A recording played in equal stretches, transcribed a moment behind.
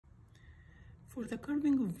For the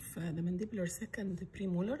carving of the mandibular second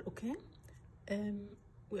premolar, okay,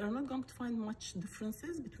 we are not going to find much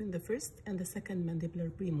differences between the first and the second mandibular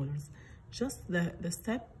premolars, just the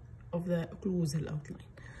step of the occlusal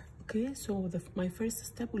outline. Okay, so my first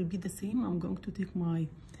step will be the same. I'm going to take my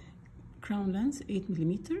crown length 8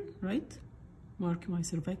 millimeter, right? Mark my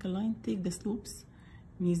cervical line, take the slopes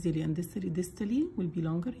mesially and distally. Distally will be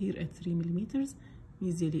longer here at 3 millimeters,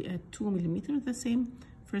 mesially at 2 millimeters. The same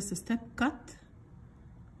first step, cut.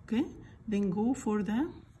 Okay, then go for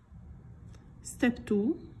the step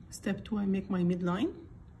 2. Step 2, I make my midline.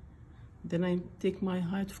 Then I take my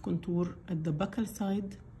height of contour at the buccal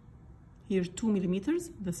side here 2 millimeters,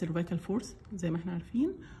 the cervical fourth زي ما احنا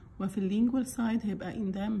عارفين. وفي lingual side هيبقى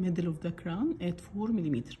in the middle of the crown at 4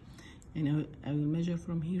 millimeters. And I will measure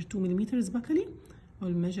from here 2 millimeters buccally. I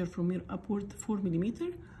will measure from here upward 4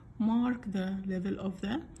 millimeters. Mark the level of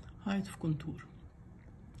the height of contour.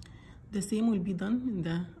 The same will be done in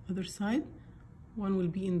the other side. One will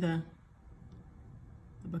be in the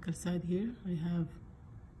buccal side here. I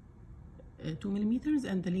have 2 millimeters,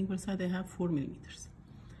 and the lingual side I have 4 millimeters.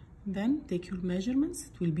 Then take your measurements.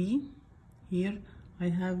 It will be here. I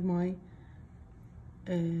have my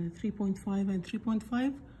 3.5 and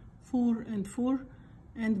 3.5, 4 and 4,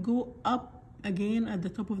 and go up again at the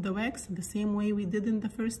top of the wax the same way we did in the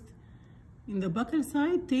first. In the buccal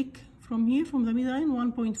side, take from here, from the midline,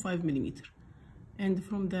 1.5 millimeter, and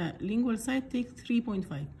from the lingual side take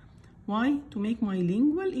 3.5. Why? To make my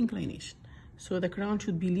lingual inclination. So the crown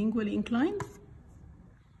should be lingually inclined.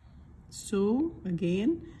 So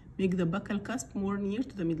again, make the buccal cusp more near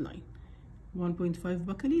to the midline. 1.5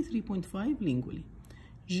 buccally, 3.5 lingually.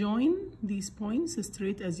 Join these points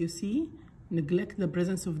straight as you see. Neglect the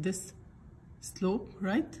presence of this slope,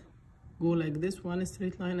 right? Go like this, one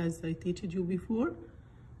straight line as I taught you before.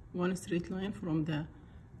 One straight line from the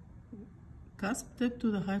cusp tip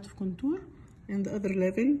to the height of contour, and the other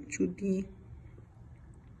level should be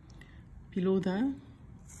below the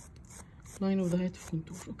line of the height of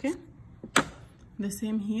contour, okay? The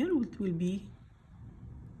same here, it will be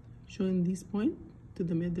showing this point to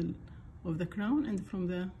the middle of the crown, and from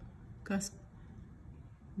the cusp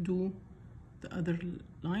do the other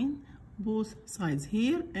line, both sides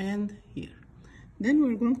here and here. Then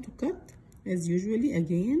we're going to cut as usually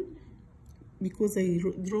again, because I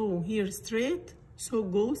draw here straight, so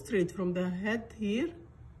go straight from the head here,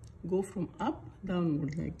 go from up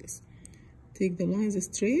downward like this. Take the lines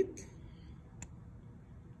straight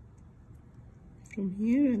from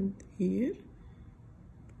here and here.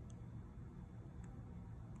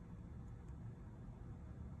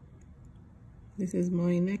 This is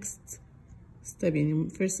my next step. In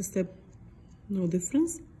first step, no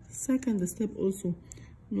difference. Second step also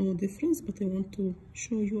no difference, but I want to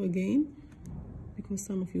show you again because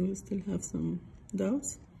some of you still have some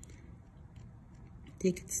doubts.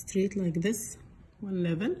 Take it straight like this, one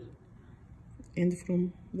level, and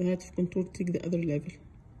from the height of contour take the other level.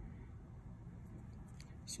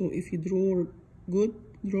 So if you draw good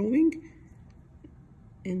drawing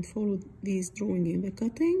and follow these drawing in the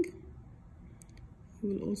cutting, you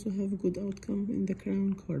will also have a good outcome in the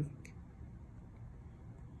crown carving.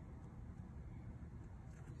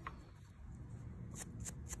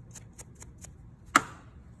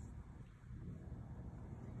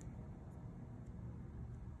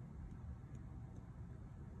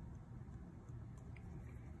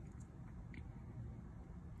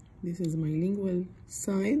 This is my lingual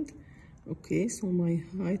side. Okay, so my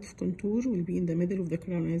height of contour will be in the middle of the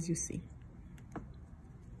crown as you see.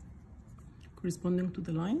 Corresponding to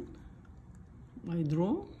the line I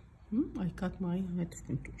draw, I cut my height of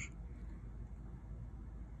contour.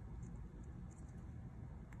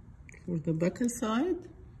 For the buccal side,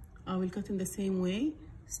 I will cut in the same way,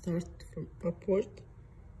 start from upward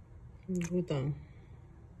and go down.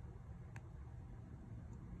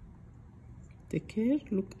 Take care,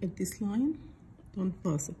 look at this line, don't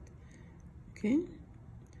pass it, okay?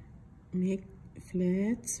 Make a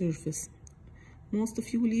flat surface. Most of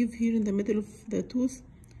you leave here in the middle of the tooth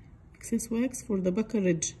excess wax for the buccal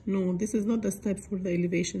ridge. No, this is not the step for the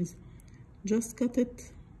elevations. Just cut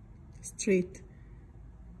it straight.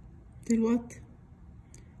 Till what?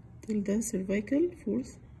 Till the cervical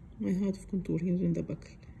fourth, my height of contour here in the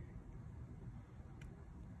buccal.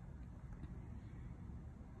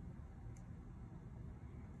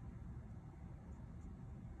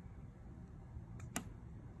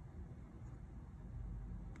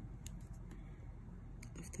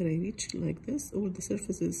 After I reach like this, all the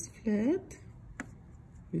surface is flat.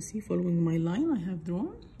 You see, following my line I have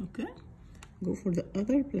drawn, okay? Go for the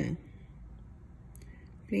other plane.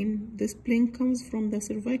 This plane comes from the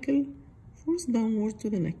cervical force downward to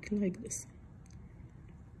the neck like this.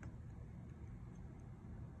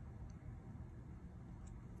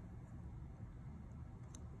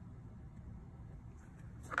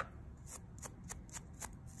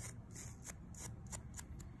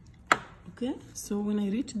 Okay, so when I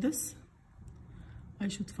reach this, I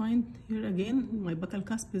should find here again, my buccal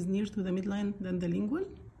cusp is near to the midline than the lingual.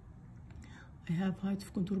 I have height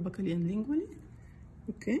of contour buccally and lingually.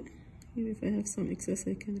 Okay, here if I have some excess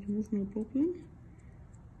I can remove, no problem.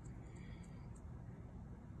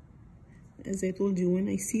 As I told you, when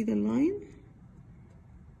I see the line,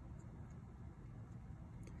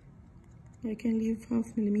 I can leave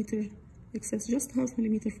half millimeter excess, just half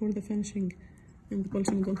millimeter for the finishing and the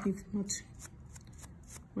polishing. Don't leave much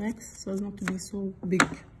wax so as not to be so big.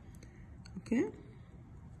 Okay,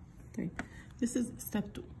 okay. This is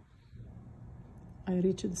step 2. I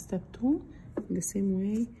reached step 2 in the same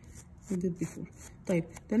way I did before.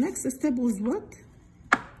 The next step was what?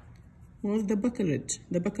 Was the buccal ridge.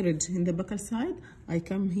 The buccal ridge in the buccal side, I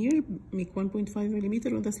come here, make 1.5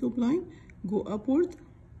 millimeter on the slope line, go upward,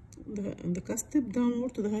 the cusp tip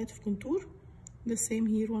downward to the height of contour. The same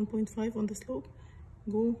here, 1.5 on the slope,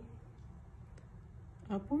 go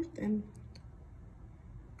upward and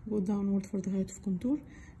go downward for the height of contour.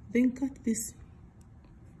 Then cut this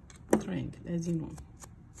triangle, as you know.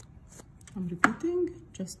 I'm repeating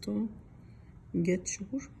just to get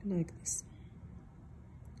sure, like this.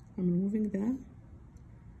 I'm removing the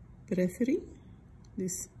periphery,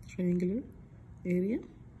 this triangular area,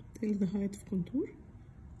 till the height of contour.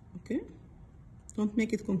 Okay, don't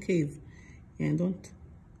make it concave and don't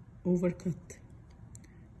overcut.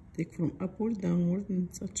 Take from upward downward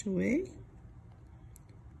in such a way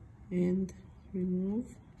and remove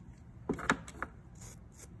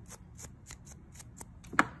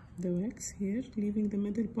the wax here, leaving the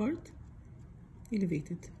middle part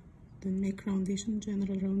elevated. Then make roundation,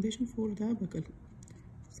 general roundation for the buccal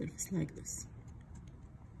surface like this.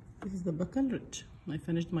 This is the buccal ridge. I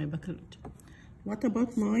finished my buccal ridge. What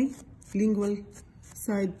about my lingual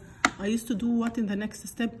side? I used to do what in the next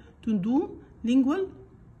step? To do lingual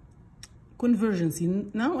convergency.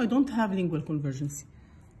 Now I don't have lingual convergency.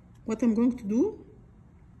 What I'm going to do,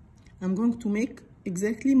 I'm going to make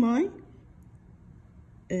exactly my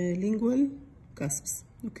lingual cusps.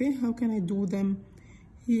 Okay, how can I do them?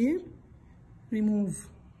 Here, remove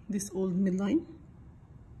this old midline.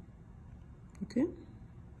 Okay,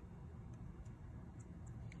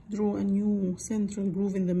 draw a new central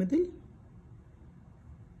groove in the middle.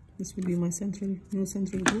 This will be my new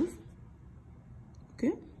central groove.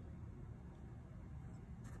 Okay,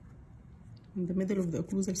 in the middle of the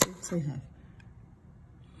occlusal surface I have.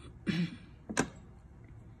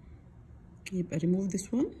 I remove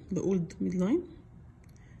this one, the old midline,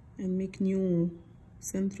 and make new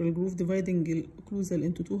central groove dividing the occlusal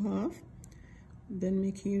into 2 halves. Then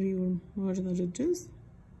make here your marginal ridges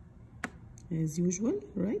as usual,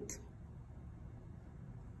 right?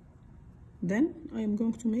 Then I am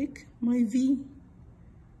going to make my V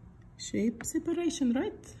shape separation,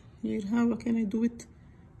 right? Here, how can I do it?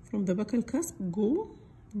 From the buccal cusp, go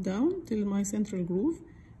down till my central groove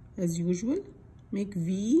as usual. Make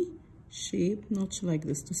V shape notch like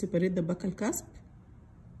this to separate the buccal cusp.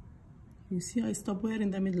 You see, I stop where?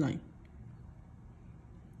 In the midline.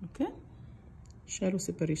 Okay, shallow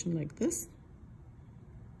separation like this.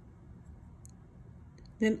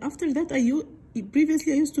 Then after that,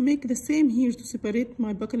 previously I used to make the same here to separate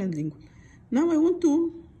my buccal and lingual. Now I want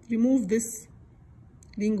to remove this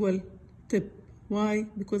lingual tip. Why?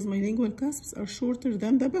 Because my lingual cusps are shorter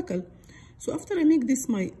than the buccal. So after I make this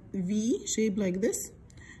my V shape like this,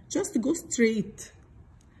 just go straight.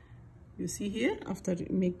 You see here, after you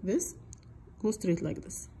make this, go straight like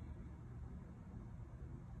this.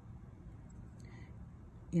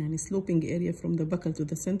 Yani sloping area from the buccal to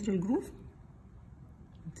the central groove.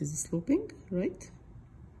 It is sloping, right?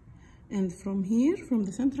 And from here, from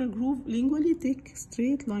the central groove, lingually take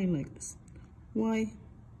straight line like this. Why?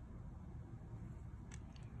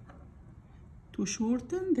 To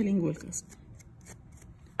shorten the lingual cusp.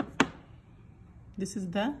 This is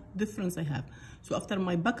the difference I have. So after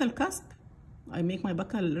my buccal cusp, I make my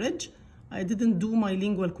buccal ridge. I didn't do my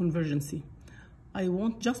lingual convergency. I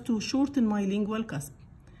want just to shorten my lingual cusp.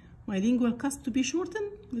 My lingual cusp to be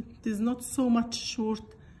shortened, it is not so much short,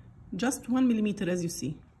 just 1 millimeter as you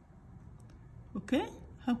see. Okay,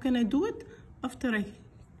 how can I do it? After I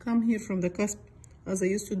come here from the cusp, as I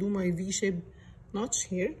used to do my V-shaped notch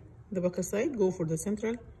here, the buccal side, go for the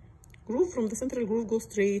central groove. From the central groove, go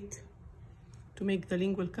straight to make the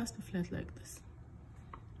lingual cusp flat like this.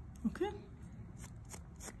 Okay.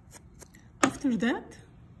 After that,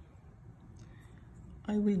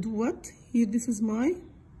 I will do what? Here, this is my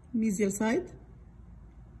mesial side,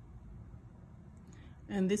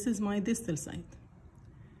 and this is my distal side.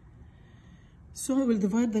 So I will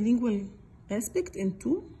divide the lingual aspect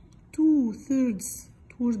into 2/3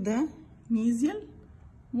 toward the mesial,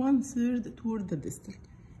 1/3 toward the distal.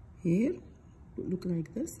 Here, look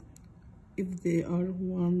like this. If they are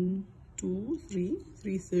 1, 2, 3,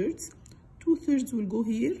 3/3, 2/3 will go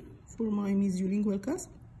here for my mesiolingual cusp,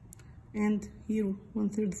 and here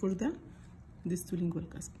 1/3 for the distolingual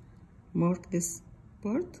cusp. Mark this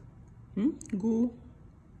part. Go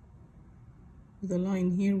the line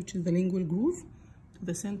here, which is the lingual groove, to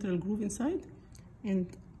the central groove inside, and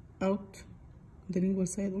out the lingual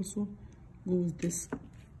side also goes this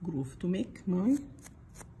groove to make my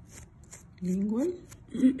lingual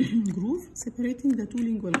groove separating the two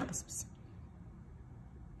lingual cusps.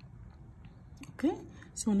 Okay,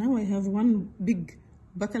 so now I have one big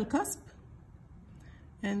buccal cusp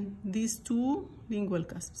and these two lingual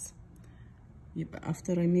cusps.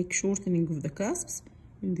 After I make shortening of the cusps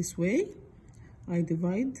in this way, I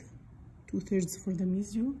divide 2/3 for the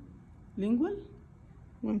mesiolingual,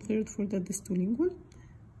 1/3 for the distolingual,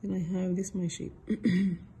 and I have this my shape.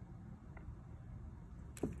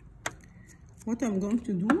 What I'm going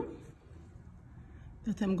to do,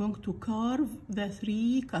 that I'm going to carve the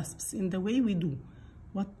 3 cusps in the way we do.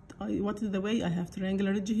 What is the way? I have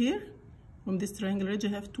triangular ridge here. From this triangular ridge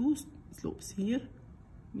I have 2 slopes here,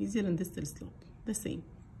 mesial and distal slope, the same.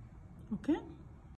 Okay.